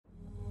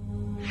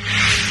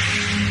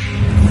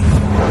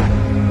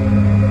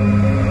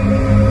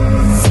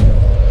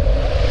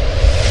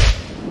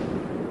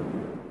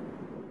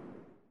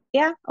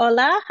Tapia.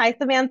 Hola. Hi,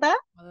 Samantha.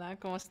 Hola,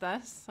 ¿cómo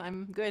estás?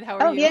 I'm good. How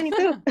are Oh, you? bien, ¿y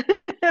tú?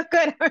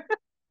 Good.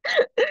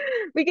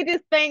 We could do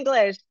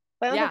Spanglish.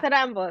 Podemos Yeah, hacer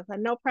ambos,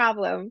 no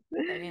problem.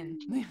 está bien.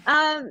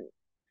 Um,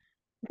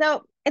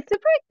 so it's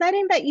super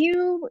exciting that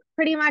you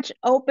pretty much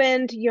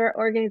opened your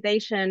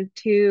organization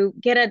to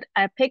get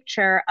a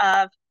picture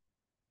of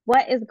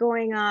what is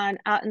going on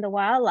out in the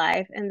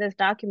wildlife in this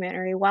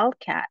documentary,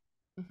 Wildcat.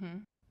 hmm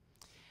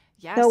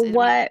So Yes,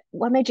 what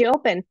made you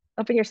open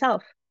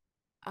yourself?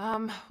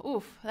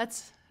 oof,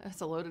 that's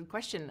a loaded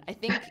question. I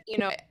think,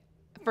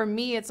 for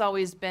me, it's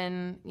always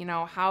been,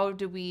 how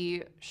do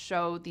we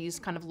show these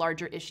kind of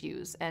larger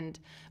issues? And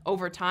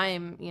over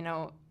time,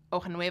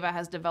 Hoja Nueva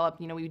has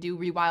developed, we do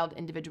rewild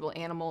individual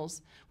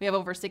animals. We have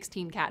over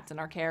 16 cats in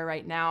our care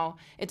right now.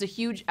 It's a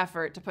huge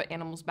effort to put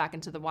animals back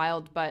into the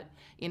wild, but,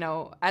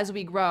 as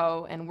we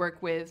grow and work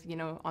with,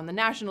 on the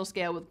national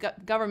scale with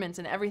governments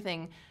and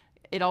everything,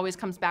 it always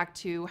comes back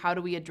to how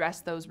do we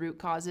address those root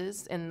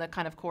causes and the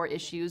kind of core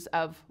issues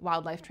of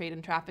wildlife trade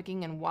and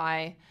trafficking, and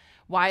why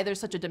there's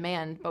such a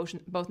demand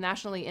both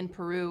nationally in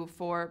Peru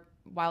for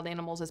wild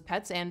animals as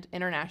pets and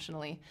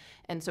internationally.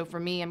 And so for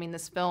me, I mean,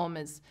 this film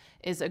is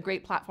a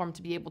great platform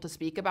to be able to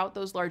speak about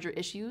those larger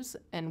issues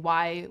and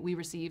why we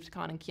received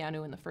Khan and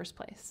Keanu in the first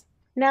place.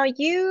 Now,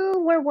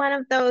 you were one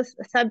of those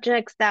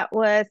subjects that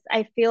was,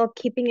 I feel,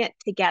 keeping it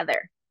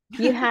together.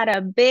 You had a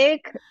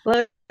big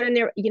load in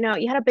there,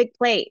 you had a big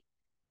plate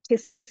to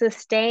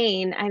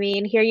sustain. I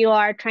mean, here you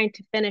are trying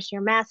to finish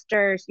your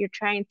master's, you're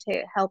trying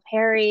to help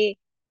Harry,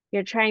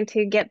 you're trying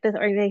to get this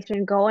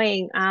organization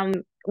going.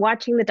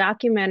 Watching the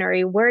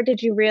documentary, where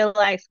did you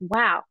realize,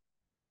 wow,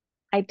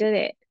 I did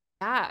it?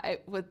 Yeah,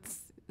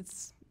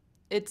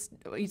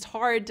 it's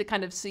hard to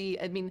kind of see.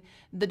 I mean,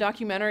 the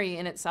documentary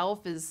in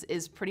itself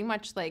is pretty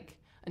much like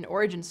an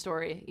origin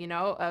story,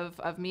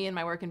 of me and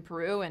my work in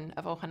Peru and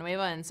of Hoja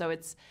Nueva. And so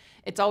it's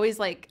always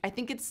like, I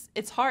think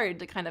it's hard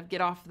to kind of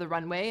get off the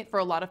runway for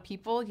a lot of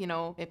people,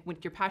 if when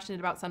you're passionate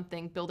about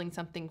something, building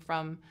something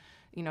from,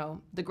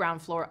 the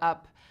ground floor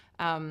up.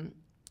 Um,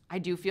 I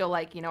do feel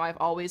like, I've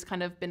always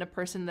kind of been a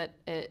person that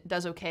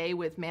does okay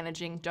with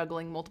managing,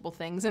 juggling multiple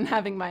things and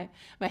having my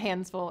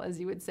hands full, as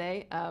you would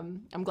say.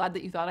 I'm glad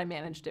that you thought I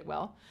managed it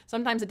well.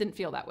 Sometimes it didn't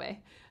feel that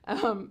way.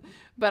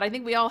 But I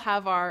think we all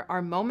have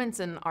our moments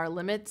and our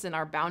limits and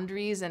our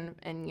boundaries. And,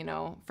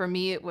 for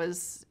me, it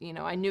was,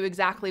 I knew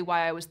exactly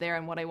why I was there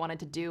and what I wanted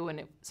to do.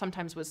 And it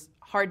sometimes was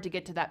hard to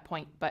get to that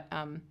point. But,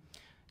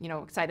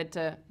 excited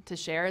to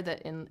share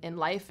that in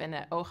life and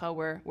at OHA,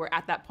 we're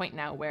at that point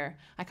now where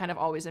I kind of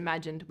always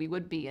imagined we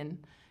would be, and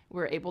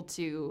we're able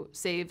to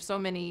save so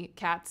many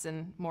cats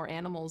and more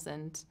animals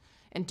and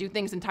do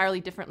things entirely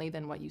differently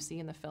than what you see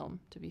in the film,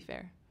 to be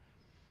fair.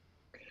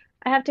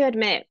 I have to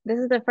admit, this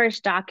is the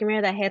first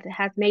documentary that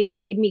has made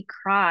me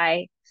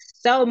cry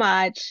so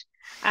much.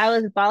 I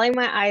was bawling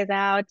my eyes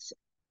out.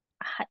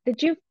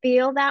 Did you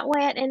feel that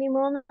way at any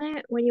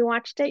moment when you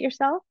watched it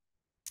yourself?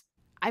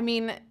 I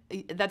mean,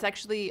 that's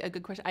actually a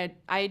good question.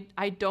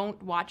 I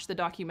don't watch the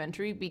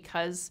documentary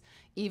because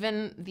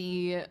even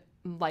the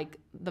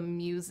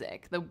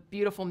music, the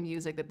beautiful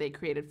music that they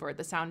created for it,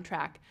 the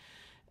soundtrack,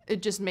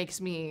 it just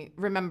makes me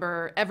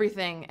remember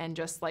everything and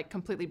just like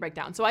completely break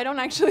down. So I don't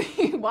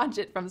actually watch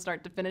it from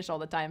start to finish all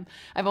the time.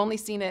 I've only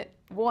seen it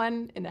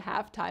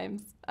 1.5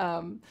 times.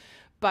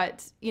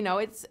 But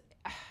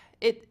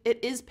it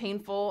is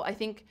painful. I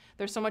think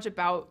there's so much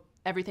about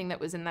everything that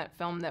was in that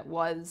film that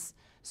was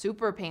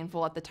super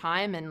painful at the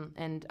time,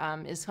 and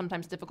is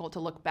sometimes difficult to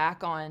look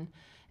back on.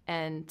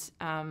 And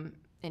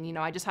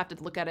I just have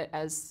to look at it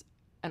as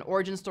an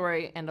origin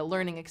story and a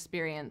learning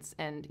experience,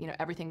 and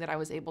everything that I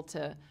was able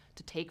to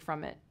take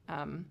from it,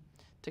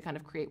 to kind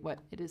of create what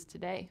it is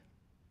today.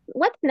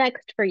 What's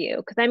next for you?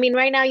 Because I mean,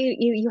 right now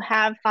you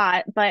have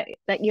thought, but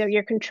that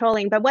you're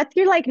controlling. But what's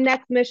your like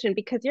next mission?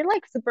 Because you're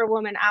like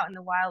Superwoman out in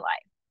the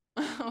wildlife.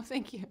 Oh,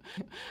 thank you.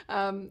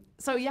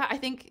 So yeah, I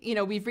think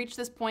we've reached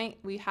this point.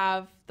 We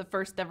have the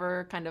first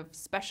ever kind of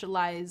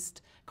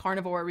specialized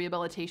carnivore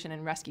rehabilitation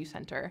and rescue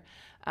center,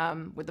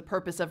 with the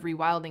purpose of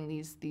rewilding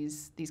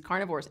these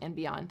carnivores and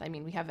beyond. I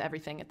mean, we have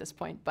everything at this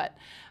point, but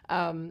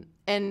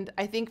and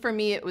I think for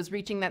me, it was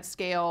reaching that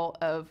scale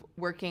of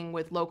working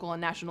with local and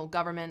national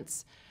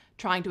governments,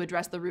 trying to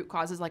address the root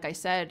causes, like I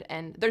said.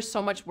 And there's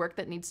so much work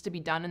that needs to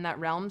be done in that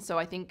realm. So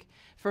I think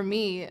for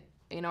me,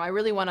 I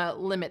really want to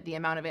limit the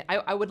amount of it.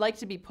 I would like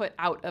to be put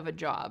out of a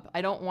job.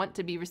 I don't want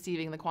to be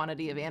receiving the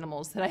quantity of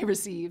animals that I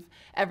receive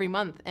every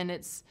month. And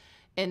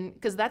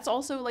because that's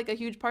also like a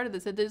huge part of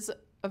this. It is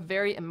a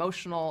very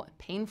emotional,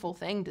 painful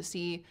thing to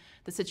see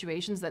the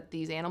situations that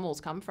these animals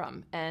come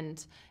from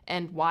and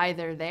why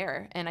they're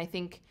there. And I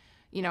think,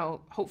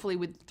 hopefully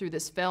through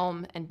this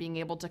film and being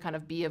able to kind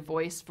of be a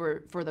voice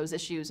for those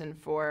issues and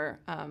for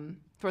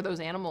those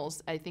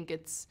animals, I think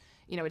it's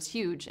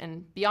huge.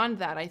 And beyond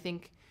that, I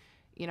think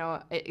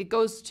it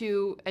goes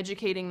to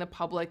educating the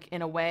public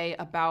in a way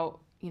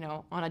about,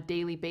 on a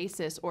daily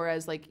basis, or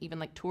as like even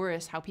like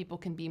tourists, how people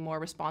can be more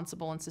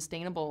responsible and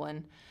sustainable.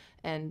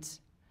 And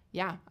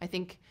yeah, I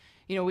think,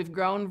 we've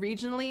grown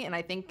regionally, and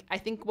I think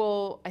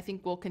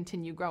we'll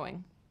continue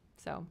growing.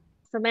 So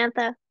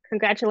Samantha,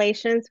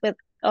 congratulations with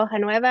Hoja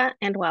Nueva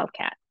and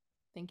Wildcat.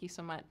 thank you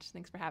so much.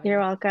 Thanks for having You're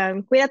me.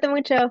 welcome. Cuídate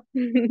mucho.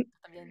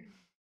 También.